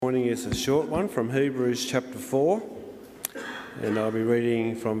morning is a short one from Hebrews chapter 4, and I'll be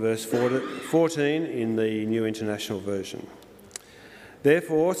reading from verse 14 in the New International Version.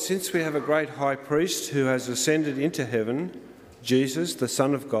 Therefore, since we have a great high priest who has ascended into heaven, Jesus, the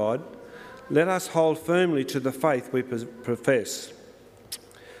Son of God, let us hold firmly to the faith we profess.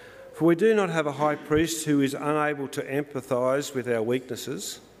 For we do not have a high priest who is unable to empathise with our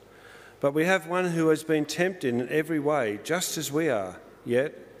weaknesses, but we have one who has been tempted in every way, just as we are,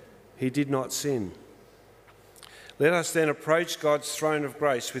 yet he did not sin. Let us then approach God's throne of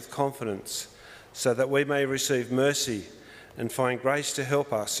grace with confidence, so that we may receive mercy and find grace to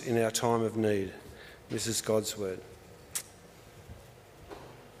help us in our time of need. This is God's word.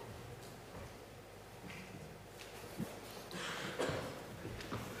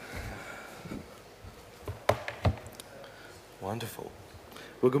 Wonderful.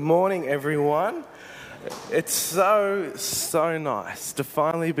 Well, good morning, everyone. It's so nice to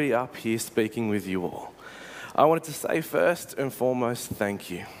finally be up here speaking with you all. I wanted to say first and foremost,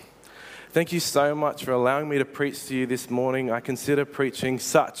 thank you. Thank you so much for allowing me to preach to you this morning. I consider preaching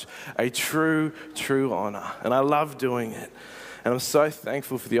such a true honour, and I love doing it. And I'm so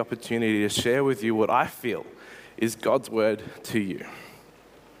thankful for the opportunity to share with you what I feel is God's word to you.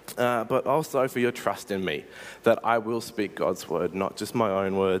 But also for your trust in me, that I will speak God's word, not just my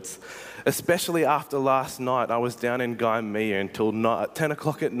own words. Especially after last night, I was down in Gymea until 10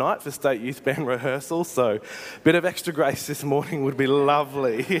 o'clock at night for State Youth Band rehearsal, so a bit of extra grace this morning would be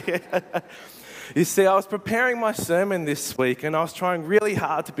lovely. You see, I was preparing my sermon this week and I was trying really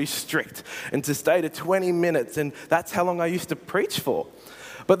hard to be strict and to stay to 20 minutes, and that's how long I used to preach for.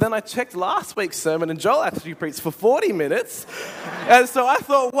 But then I checked last week's sermon and Joel actually preached for 40 minutes. And so I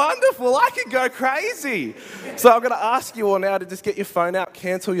thought, wonderful, I could go crazy. So I'm going to ask you all now to just get your phone out,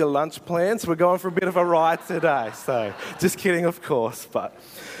 cancel your lunch plans. We're going for a bit of a ride today. So just kidding, of course. But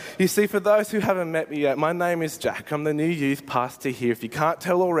you see, for those who haven't met me yet, my name is Jack. I'm the new youth pastor here, if you can't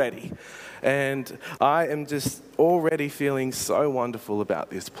tell already. And I am just already feeling so wonderful about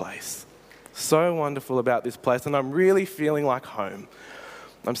this place. So wonderful about this place. And I'm really feeling like home.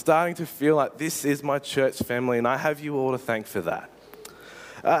 I'm starting to feel like this is my church family, and I have you all to thank for that.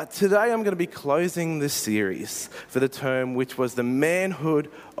 Today I'm going to be closing this series for the term which was the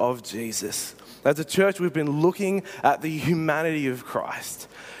manhood of Jesus. As a church, we've been looking at the humanity of Christ,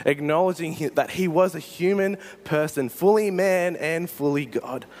 acknowledging that he was a human person, fully man and fully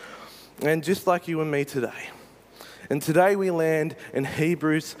God, and just like you and me today. And today we land in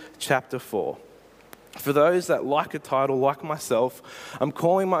Hebrews chapter 4. For those that like a title, like myself, I'm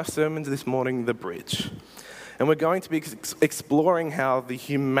calling my sermons this morning The Bridge. And we're going to be exploring how the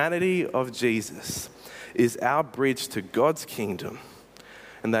humanity of Jesus is our bridge to God's kingdom,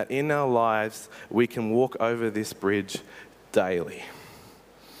 and that in our lives we can walk over this bridge daily.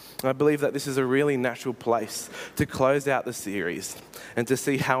 I believe that this is a really natural place to close out the series and to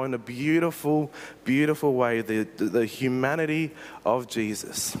see how in a beautiful, beautiful way the humanity of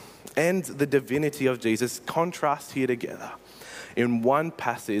Jesus and the divinity of Jesus contrast here together in one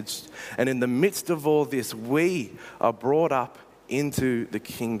passage. And in the midst of all this, we are brought up into the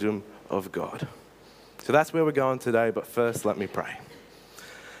kingdom of God. So that's where we're going today. But first, let me pray.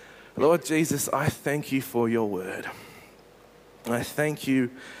 Lord Jesus, I thank you for your word. I thank you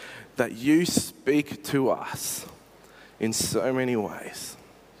that you speak to us in so many ways.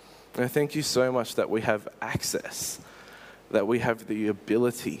 And I thank you so much that we have access, that we have the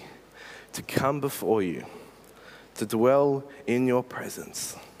ability to come before you, to dwell in your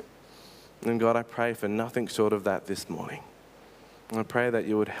presence. And God, I pray for nothing short of that this morning. And I pray that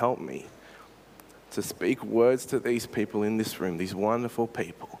you would help me to speak words to these people in this room, these wonderful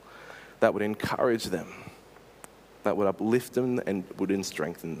people, that would encourage them, that would uplift them and would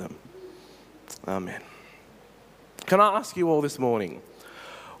strengthen them. Amen. Can I ask you all this morning,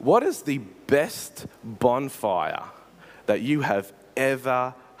 what is the best bonfire that you have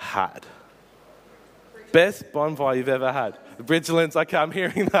ever had? Best bonfire you've ever had. Vigilance, okay, I'm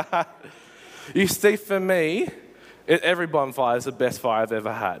hearing that. You see, for me, every bonfire is the best fire I've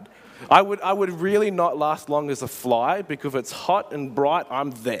ever had. I would really not last long as a fly, because if it's hot and bright,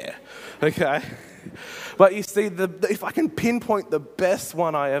 I'm there, okay? But you see, if I can pinpoint the best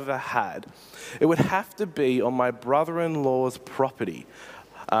one I ever had, it would have to be on my brother-in-law's property.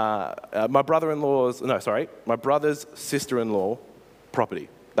 My brother's sister-in-law property.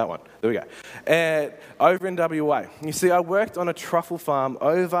 That one. There we go. And over in WA. You see, I worked on a truffle farm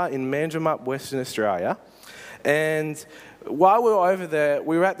over in Manjimup, Western Australia. And while we were over there,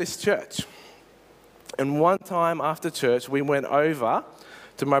 we were at this church. And one time after church, we went over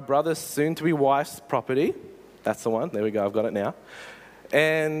to my brother's soon-to-be wife's property. That's the one. There we go. I've got it now.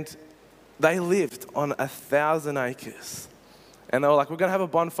 And they lived on 1,000 acres. And they were like, we're going to have a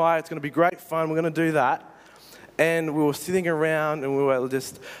bonfire. It's going to be great fun. We're going to do that. And we were sitting around and we were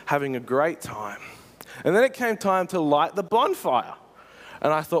just having a great time. And then it came time to light the bonfire.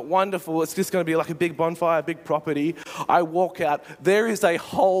 And I thought, wonderful, it's just going to be like a big bonfire, a big property. I walk out, there is a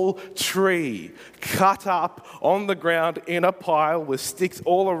whole tree cut up on the ground in a pile with sticks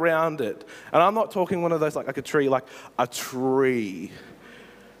all around it. And I'm not talking one of those like a tree, like a tree.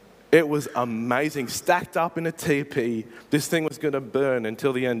 It was amazing, stacked up in a teepee. This thing was going to burn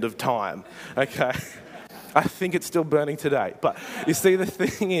until the end of time, okay? I think it's still burning today. But you see, the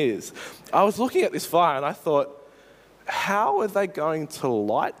thing is, I was looking at this fire and I thought, how are they going to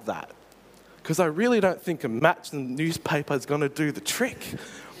light that? Because I really don't think a match and newspaper is going to do the trick.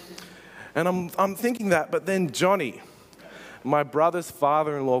 And I'm thinking that, but then Johnny, my brother's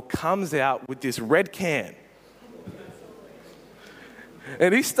father-in-law, comes out with this red can.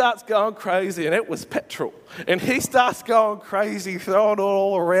 And he starts going crazy, and it was petrol. And he starts going crazy, throwing it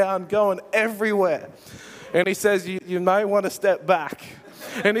all around, going everywhere. And he says, you may want to step back.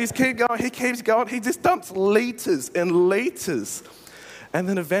 And he keeps going, he just dumps litres and litres. And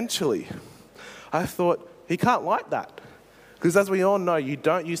then eventually, I thought, he can't light that. Because as we all know, you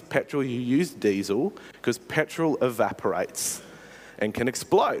don't use petrol, you use diesel, because petrol evaporates and can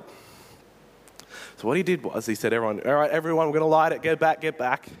explode. So what he did was, he said, all right, everyone, we're going to light it, get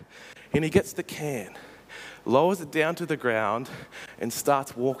back. And he gets the can, lowers it down to the ground, and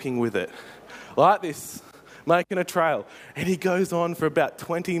starts walking with it. Like this. Making a trail. And he goes on for about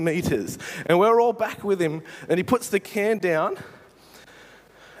 20 metres. And we're all back with him. And he puts the can down.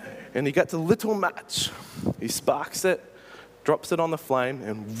 And he gets a little match. He sparks it, drops it on the flame,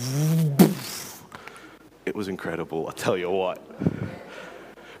 and it was incredible, I tell you what.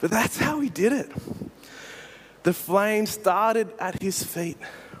 But that's how he did it. The flame started at his feet.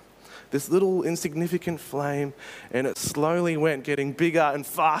 This little insignificant flame, and it slowly went getting bigger and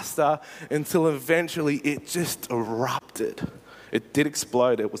faster until eventually it just erupted. It did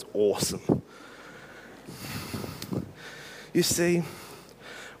explode. It was awesome. You see,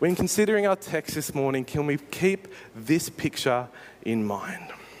 when considering our text this morning, can we keep this picture in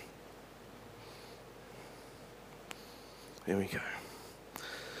mind? Here we go.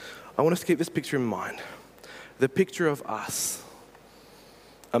 I want us to keep this picture in mind. The picture of us.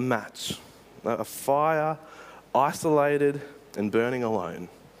 A match, a fire, isolated and burning alone.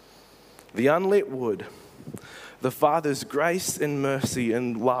 The unlit wood, the Father's grace and mercy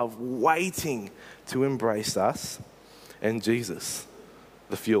and love waiting to embrace us, and Jesus,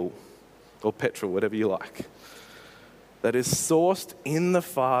 the fuel, or petrol, whatever you like, that is sourced in the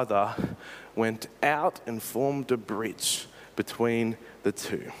Father, went out and formed a bridge between the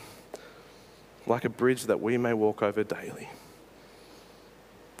two, like a bridge that we may walk over daily.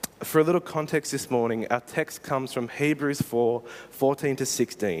 For a little context this morning, our text comes from Hebrews 4:14 to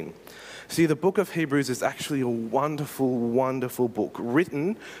 16. See, the book of Hebrews is actually a wonderful, wonderful book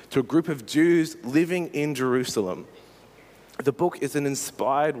written to a group of Jews living in Jerusalem. The book is an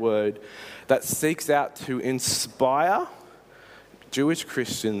inspired word that seeks out to inspire Jewish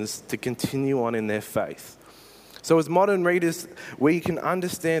Christians to continue on in their faith. So as modern readers, we can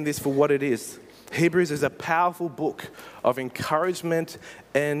understand this for what it is. Hebrews is a powerful book of encouragement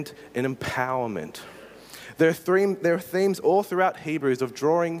and an empowerment. There are themes all throughout Hebrews of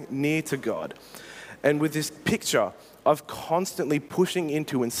drawing near to God, and with this picture of constantly pushing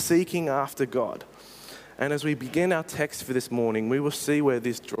into and seeking after God. And as we begin our text for this morning, we will see where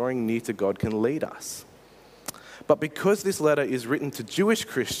this drawing near to God can lead us. But because this letter is written to Jewish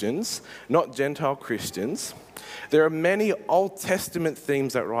Christians, not Gentile Christians, there are many Old Testament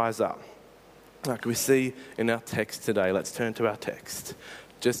themes that rise up. Like we see in our text today. Let's turn to our text,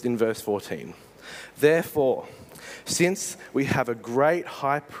 just in verse 14. Therefore, since we have a great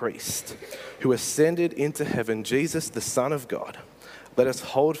high priest who ascended into heaven, Jesus, the Son of God, let us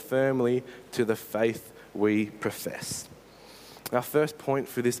hold firmly to the faith we profess. Our first point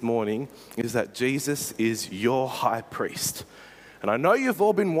for this morning is that Jesus is your high priest. And I know you've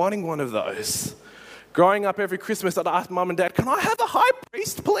all been wanting one of those. Growing up every Christmas, I'd ask Mum and Dad, can I have a high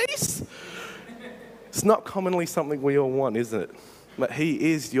priest, please? It's not commonly something we all want, is it? But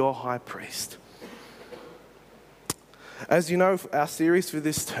he is your high priest. As you know, our series for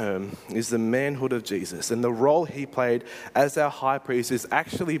this term is the manhood of Jesus, and the role he played as our high priest is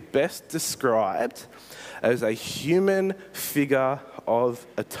actually best described as a human figure of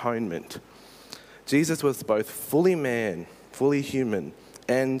atonement. Jesus was both fully man, fully human,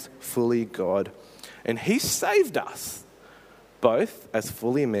 and fully God, and he saved us, both as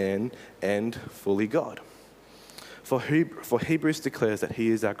fully man and fully God. For Hebrews declares that he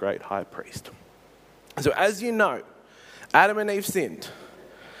is our great high priest. So as you know, Adam and Eve sinned.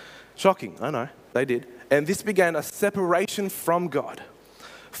 Shocking, I know, they did. And this began a separation from God.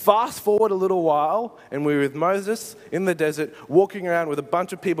 Fast forward a little while, and we're with Moses in the desert, walking around with a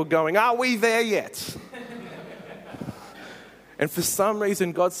bunch of people going, "Are we there yet?" And for some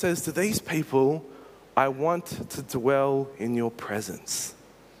reason, God says to these people, "I want to dwell in your presence.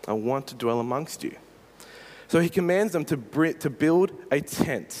 I want to dwell amongst you." So he commands them to build a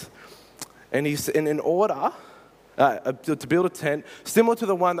tent. And in order to build a tent similar to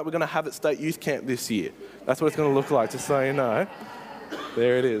the one that we're going to have at State Youth Camp this year. That's what it's going to look like, just so you know.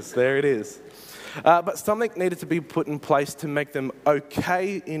 There it is. But something needed to be put in place to make them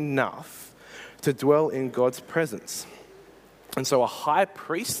okay enough to dwell in God's presence. And so a high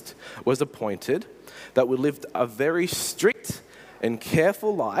priest was appointed that would live a very strict and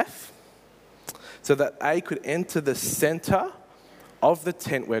careful life so that they could enter the center of the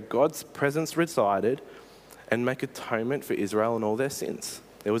tent where God's presence resided and make atonement for Israel and all their sins.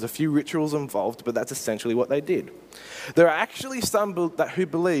 There was a few rituals involved, but that's essentially what they did. There are actually some who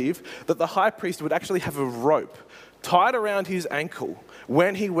believe that the high priest would actually have a rope tied around his ankle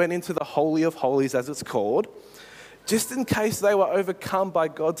when he went into the Holy of Holies, as it's called, just in case they were overcome by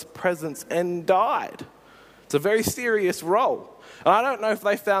God's presence and died. It's a very serious role. And I don't know if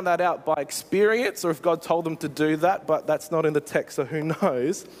they found that out by experience or if God told them to do that, but that's not in the text, so who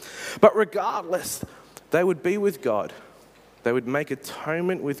knows. But regardless, they would be with God. They would make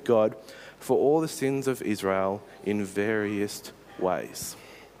atonement with God for all the sins of Israel in various ways.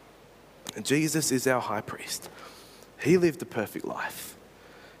 Jesus is our high priest. He lived a perfect life.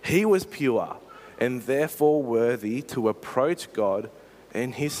 He was pure and therefore worthy to approach God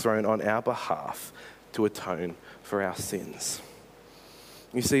and his throne on our behalf to atone for our sins.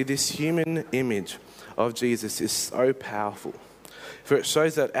 You see, this human image of Jesus is so powerful, for it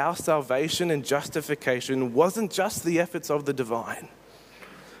shows that our salvation and justification wasn't just the efforts of the divine,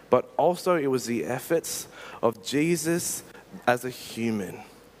 but also it was the efforts of Jesus as a human.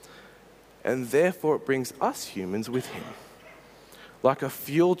 And therefore it brings us humans with him. Like a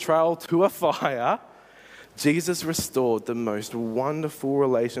fuel trail to a fire, Jesus restored the most wonderful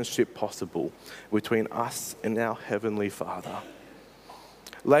relationship possible between us and our Heavenly Father.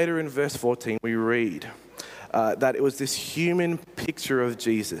 Later in verse 14, we read that it was this human picture of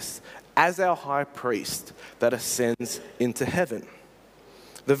Jesus as our high priest that ascends into heaven.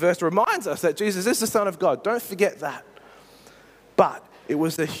 The verse reminds us that Jesus is the Son of God. Don't forget that. But it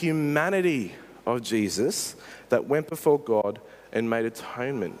was the humanity of Jesus that went before God and made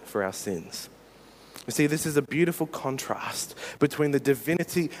atonement for our sins. You see, this is a beautiful contrast between the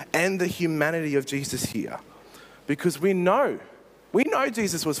divinity and the humanity of Jesus here. Because we know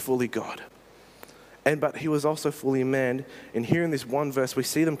Jesus was fully God. But he was also fully man. And here in this one verse, we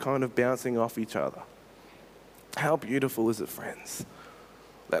see them kind of bouncing off each other. How beautiful is it, friends,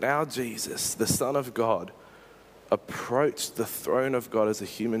 that our Jesus, the Son of God, approached the throne of God as a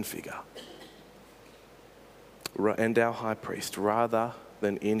human figure and our high priest rather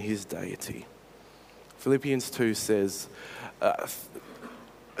than in his deity. Philippians 2 says,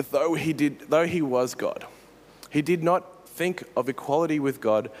 though he was God, he did not think of equality with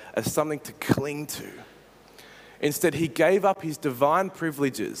God as something to cling to. Instead, he gave up his divine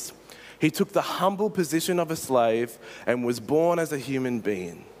privileges. He took the humble position of a slave and was born as a human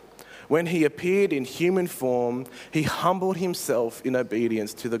being. When he appeared in human form, he humbled himself in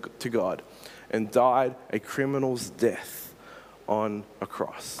obedience to God and died a criminal's death on a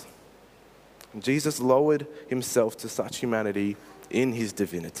cross. Jesus lowered himself to such humanity in his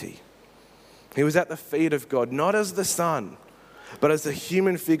divinity. He was at the feet of God, not as the Son, but as a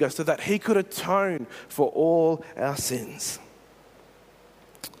human figure, so that he could atone for all our sins.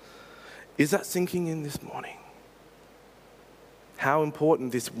 Is that sinking in this morning? How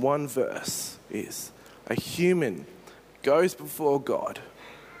important this one verse is. A human goes before God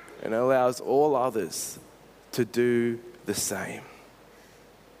and allows all others to do the same.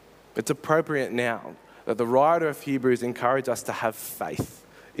 It's appropriate now that the writer of Hebrews encourages us to have faith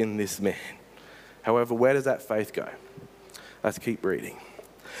in this man. However, where does that faith go? Let's keep reading.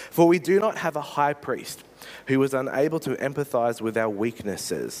 For we do not have a high priest who was unable to empathize with our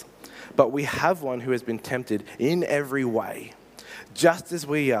weaknesses, but we have one who has been tempted in every way, just as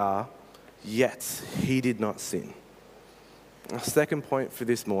we are, yet he did not sin. Our second point for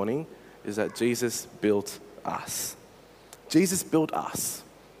this morning is that Jesus built us. Jesus built us,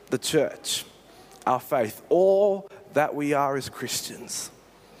 the church, our faith, all that we are as Christians.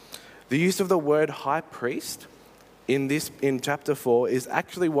 The use of the word high priest in chapter 4 is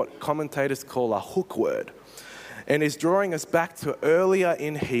actually what commentators call a hook word. and is drawing us back to earlier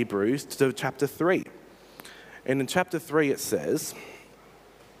in Hebrews to chapter 3. And in chapter 3 it says,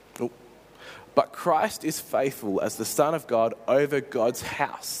 "But Christ is faithful as the Son of God over God's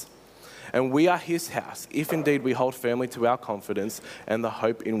house. And we are his house, if indeed we hold firmly to our confidence and the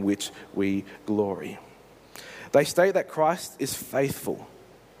hope in which we glory." They state that Christ is faithful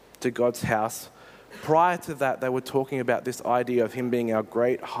to God's house. Prior to that, they were talking about this idea of him being our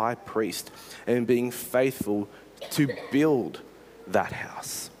great high priest and being faithful to build that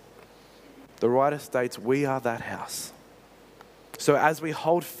house. The writer states, we are that house. So as we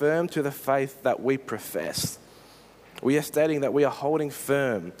hold firm to the faith that we profess, we are stating that we are holding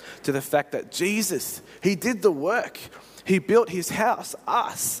firm to the fact that Jesus, he did the work. He built his house,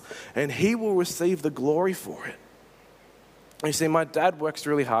 us, and he will receive the glory for it. You see, my dad works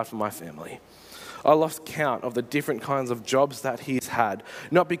really hard for my family. I lost count of the different kinds of jobs that he's had,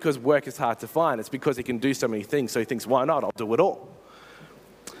 not because work is hard to find, it's because he can do so many things. So he thinks, why not? I'll do it all.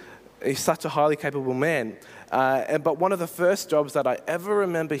 He's such a highly capable man. But one of the first jobs that I ever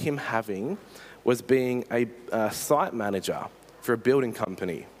remember him having was being a site manager for a building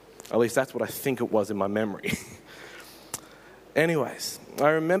company. At least that's what I think it was in my memory. Anyways, I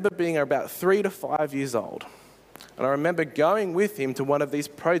remember being about 3 to 5 years old. And I remember going with him to one of these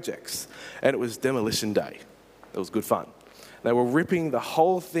projects, and it was demolition day. It was good fun. They were ripping the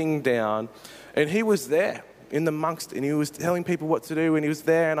whole thing down, and he was there in the amongst, and he was telling people what to do, and he was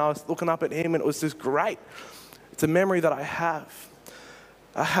there, and I was looking up at him, and it was just great. It's a memory that I have.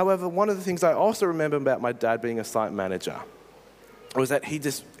 However, one of the things I also remember about my dad being a site manager was that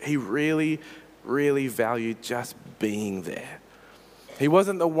he really, really valued just being there. He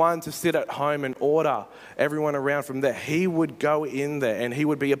wasn't the one to sit at home and order everyone around from there. He would go in there and he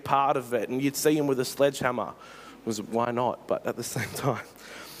would be a part of it, and you'd see him with a sledgehammer. It was, why not? But at the same time,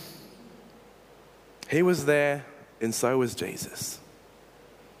 he was there, and so was Jesus.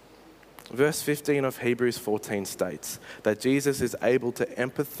 Verse 15 of Hebrews 14 states that Jesus is able to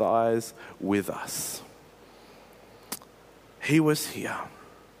empathize with us. He was here.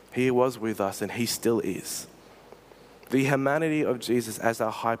 He was with us, and he still is. The humanity of Jesus as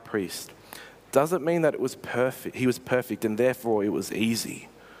our high priest doesn't mean that it was perfect. He was perfect and therefore it was easy.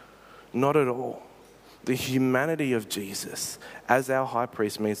 Not at all. The humanity of Jesus as our high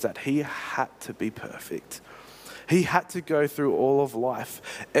priest means that he had to be perfect. He had to go through all of life,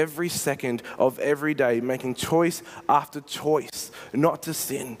 every second of every day, making choice after choice, not to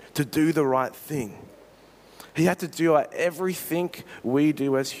sin, to do the right thing. He had to do everything we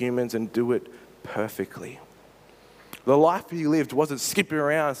do as humans and do it perfectly. The life he lived wasn't skipping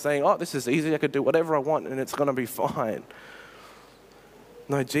around saying, oh, this is easy, I could do whatever I want and it's going to be fine.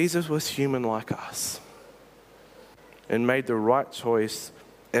 No, Jesus was human like us and made the right choice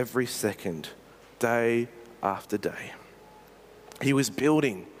every second, day after day. He was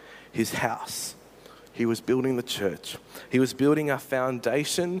building his house. He was building the church. He was building a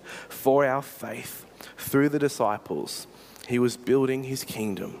foundation for our faith through the disciples. He was building his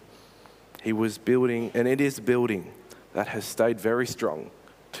kingdom. He was building, and it is building, that has stayed very strong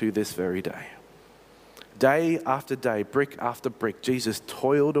to this very day. Day after day, brick after brick, Jesus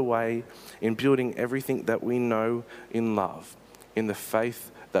toiled away in building everything that we know in love, in the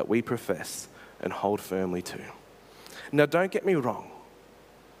faith that we profess and hold firmly to. Now, don't get me wrong.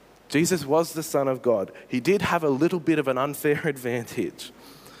 Jesus was the Son of God. He did have a little bit of an unfair advantage.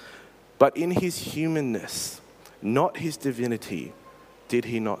 But in his humanness, not his divinity, did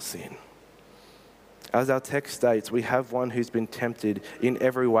he not sin? As our text states, we have one who's been tempted in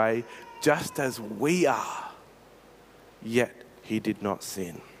every way, just as we are, yet he did not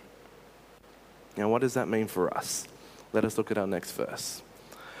sin. Now, what does that mean for us? Let us look at our next verse.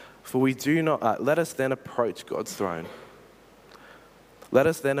 For we do not, let us then approach God's throne. Let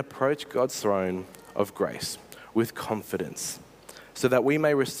us then approach God's throne of grace with confidence, so that we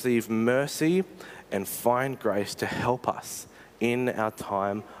may receive mercy and find grace to help us in our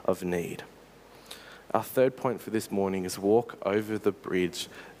time of need. Our third point for this morning is walk over the bridge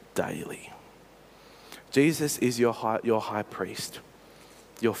daily. Jesus is your high priest,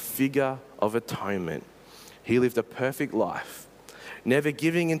 your figure of atonement. He lived a perfect life, never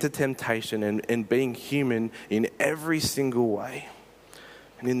giving into temptation and being human in every single way.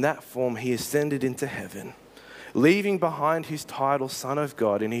 And in that form, he ascended into heaven, leaving behind his title, Son of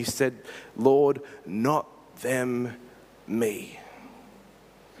God. And he said, Lord, not them, me.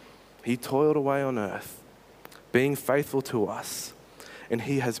 He toiled away on earth, being faithful to us. And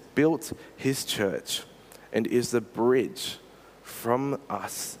he has built his church and is the bridge from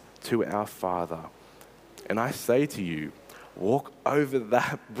us to our Father. And I say to you, walk over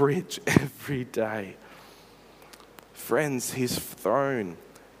that bridge every day. Friends, his throne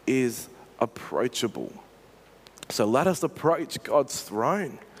is approachable. So let us approach God's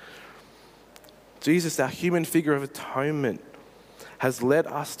throne. Jesus, our human figure of atonement, has led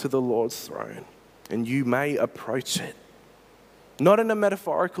us to the Lord's throne, and you may approach it. Not in a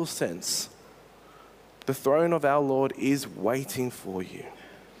metaphorical sense. The throne of our Lord is waiting for you.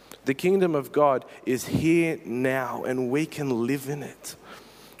 The kingdom of God is here now, and we can live in it.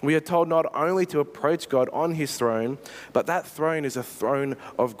 We are told not only to approach God on his throne, but that throne is a throne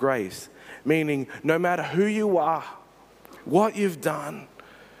of grace, meaning no matter who you are, what you've done,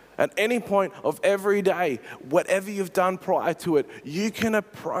 at any point of every day, whatever you've done prior to it, you can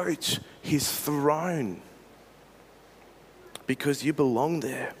approach his throne because you belong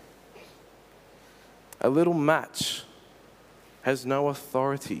there. A little match has no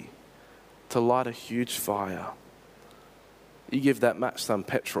authority to light a huge fire. You give that match some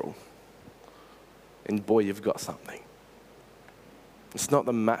petrol, and boy, you've got something. It's not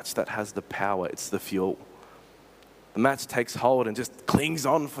the match that has the power, it's the fuel. The match takes hold and just clings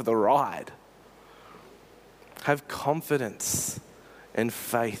on for the ride. Have confidence and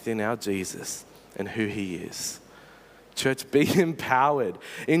faith in our Jesus and who he is. Church, be empowered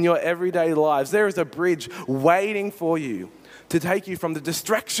in your everyday lives. There is a bridge waiting for you to take you from the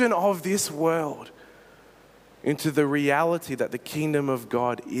distraction of this world into the reality that the kingdom of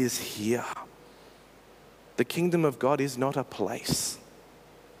God is here. The kingdom of God is not a place,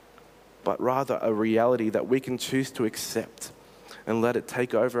 but rather a reality that we can choose to accept and let it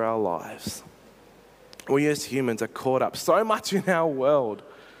take over our lives. We as humans are caught up so much in our world,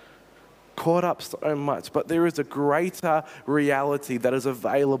 but there is a greater reality that is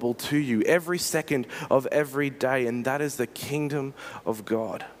available to you every second of every day, and that is the kingdom of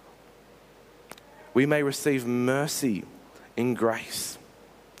God. We may receive mercy and grace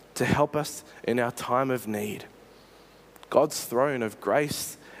to help us in our time of need. God's throne of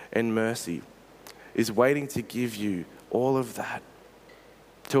grace and mercy is waiting to give you all of that,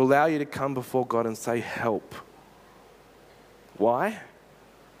 to allow you to come before God and say, help. Why?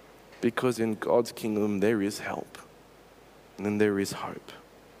 Because in God's kingdom there is help and there is hope.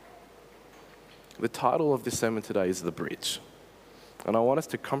 The title of this sermon today is The Bridge. And I want us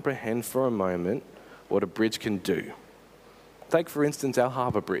to comprehend for a moment what a bridge can do. Take, for instance, our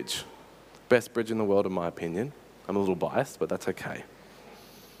harbour bridge. Best bridge in the world, in my opinion. I'm a little biased, but that's okay.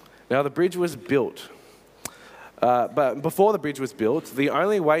 Now, the bridge was built. But before the bridge was built, the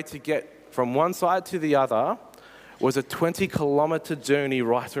only way to get from one side to the other was a 20-kilometre journey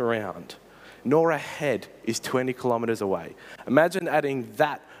right around. Nora Head is 20 kilometres away. Imagine adding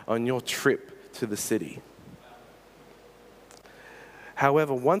that on your trip to the city.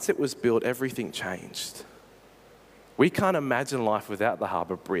 However, once it was built, everything changed. We can't imagine life without the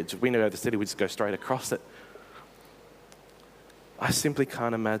harbour bridge. If we know the city, we just go straight across it. I simply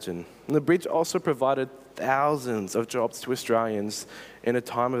can't imagine. And the bridge also provided thousands of jobs to Australians in a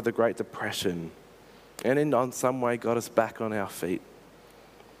time of the Great Depression, and in some way got us back on our feet.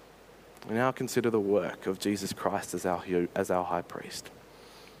 We now consider the work of Jesus Christ as our high priest,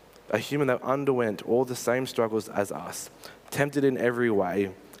 a human that underwent all the same struggles as us, tempted in every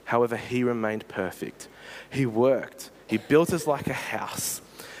way. However, he remained perfect. He worked. He built us like a house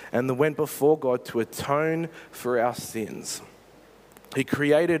and then went before God to atone for our sins. He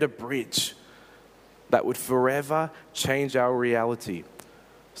created a bridge that would forever change our reality.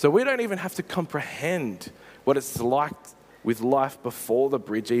 So we don't even have to comprehend what it's like with life before the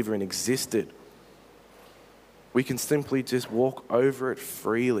bridge even existed. We can simply just walk over it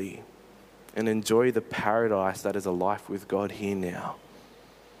freely and enjoy the paradise that is a life with God here now.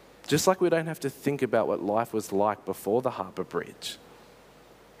 Just like we don't have to think about what life was like before the harbour bridge,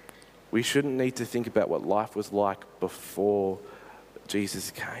 we shouldn't need to think about what life was like before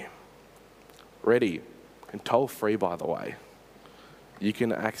Jesus came. Ready and toll-free, by the way. You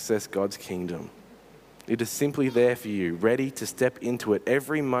can access God's kingdom. It is simply there for you, ready to step into it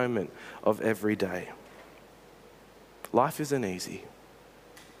every moment of every day. Life isn't easy.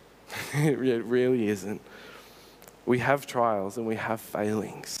 It really isn't. We have trials and we have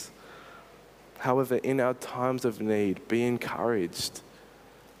failings. However, in our times of need, be encouraged.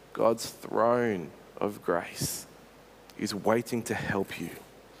 God's throne of grace is waiting to help you.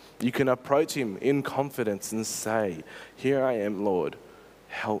 You can approach him in confidence and say, "Here I am, Lord,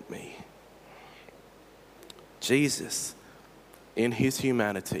 help me." Jesus, in his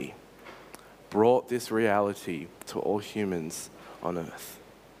humanity, brought this reality to all humans on earth.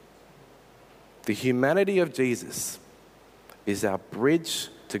 The humanity of Jesus is our bridge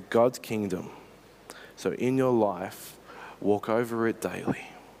to God's kingdom. So in your life, walk over it daily.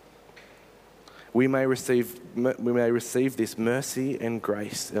 we may receive this mercy and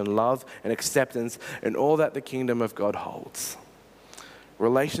grace and love and acceptance and all that the kingdom of God holds.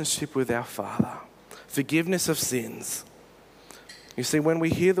 Relationship with our Father, forgiveness of sins. You see, when we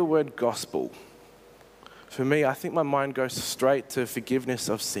hear the word gospel, for me, I think my mind goes straight to forgiveness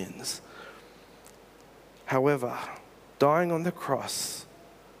of sins. However, dying on the cross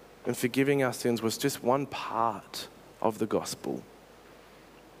and forgiving our sins was just one part of the gospel.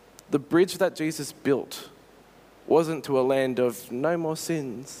 The bridge that Jesus built wasn't to a land of no more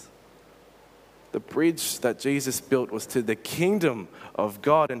sins. The bridge that Jesus built was to the kingdom of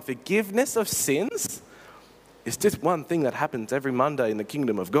God, and forgiveness of sins is just one thing that happens every Monday in the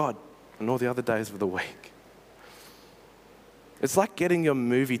kingdom of God and all the other days of the week. It's like getting your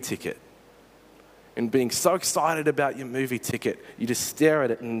movie ticket and being so excited about your movie ticket, you just stare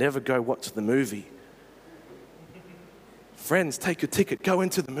at it and never go watch the movie. Friends, take your ticket, go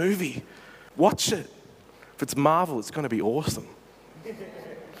into the movie, watch it. If it's Marvel, it's going to be awesome.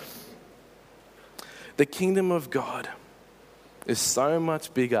 The kingdom of God is so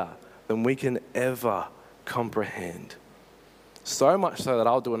much bigger than we can ever comprehend. So much so that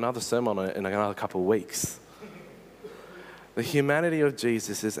I'll do another sermon on it in another couple of weeks. The humanity of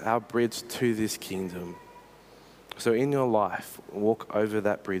Jesus is our bridge to this kingdom. So in your life, walk over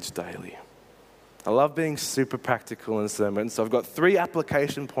that bridge daily. I love being super practical in sermons, so I've got 3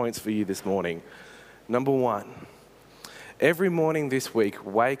 application points for you this morning. Number 1, every morning this week,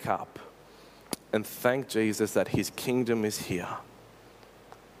 wake up and thank Jesus that his kingdom is here.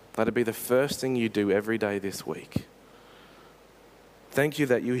 Let it be the first thing you do every day this week. Thank you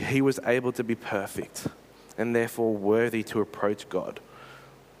that he was able to be perfect and therefore worthy to approach God.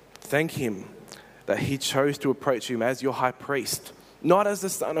 Thank him that he chose to approach him as your high priest, not as the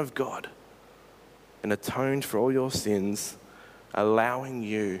Son of God, and atoned for all your sins, allowing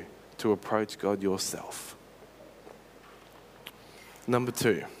you to approach God yourself. Number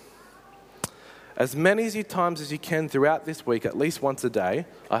 2, as many times as you can throughout this week, at least once a day,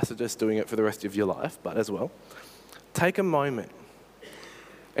 I suggest doing it for the rest of your life, but as well, take a moment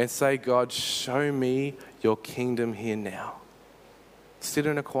and say, God, show me your kingdom here now. Sit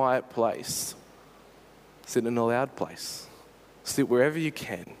in a quiet place. Sit in a loud place. Sit wherever you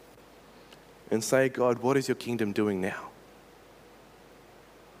can and say, God, what is your kingdom doing now?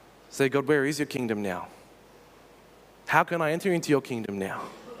 Say, God, where is your kingdom now? How can I enter into your kingdom now?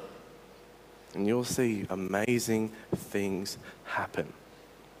 And you'll see amazing things happen.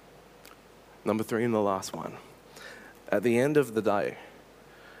 Number 3 and the last one. At the end of the day,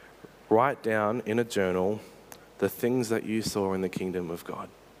 write down in a journal the things that you saw in the kingdom of God.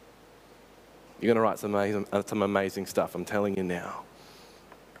 You're going to write some amazing stuff, I'm telling you now.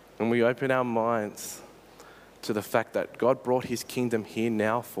 And we open our minds to the fact that God brought his kingdom here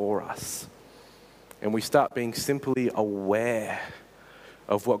now for us. And we start being simply aware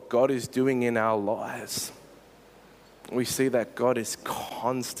of what God is doing in our lives. We see that God is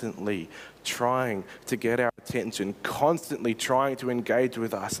constantly trying to get our attention, constantly trying to engage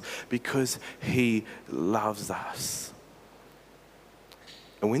with us because he loves us.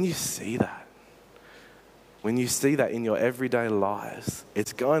 And when you see that in your everyday lives,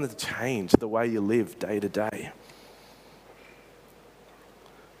 it's going to change the way you live day to day.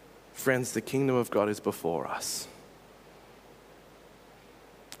 Friends, the kingdom of God is before us.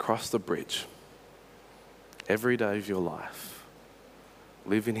 Cross the bridge every day of your life.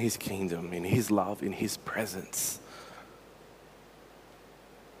 Live in his kingdom, in his love, in his presence.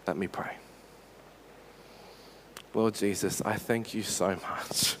 Let me pray. Lord Jesus, I thank you so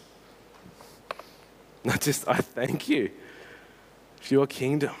much. I thank you for your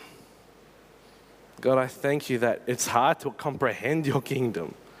kingdom. God, I thank you that it's hard to comprehend your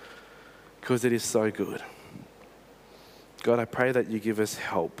kingdom because it is so good. God, I pray that you give us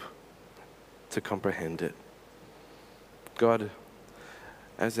help to comprehend it. God,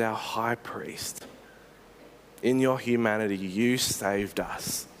 as our high priest, in your humanity, you saved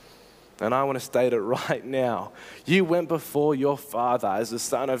us. And I want to state it right now. You went before your Father as the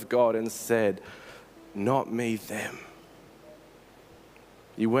Son of God and said, not me, them.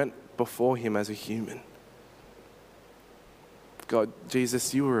 You went before him as a human. God,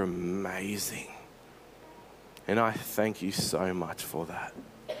 Jesus, you were amazing. And I thank you so much for that.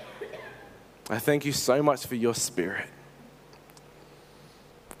 I thank you so much for your Spirit.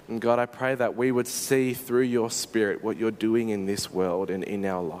 And God, I pray that we would see through your Spirit what you're doing in this world and in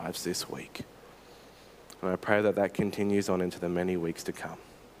our lives this week. And I pray that that continues on into the many weeks to come.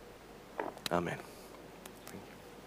 Amen.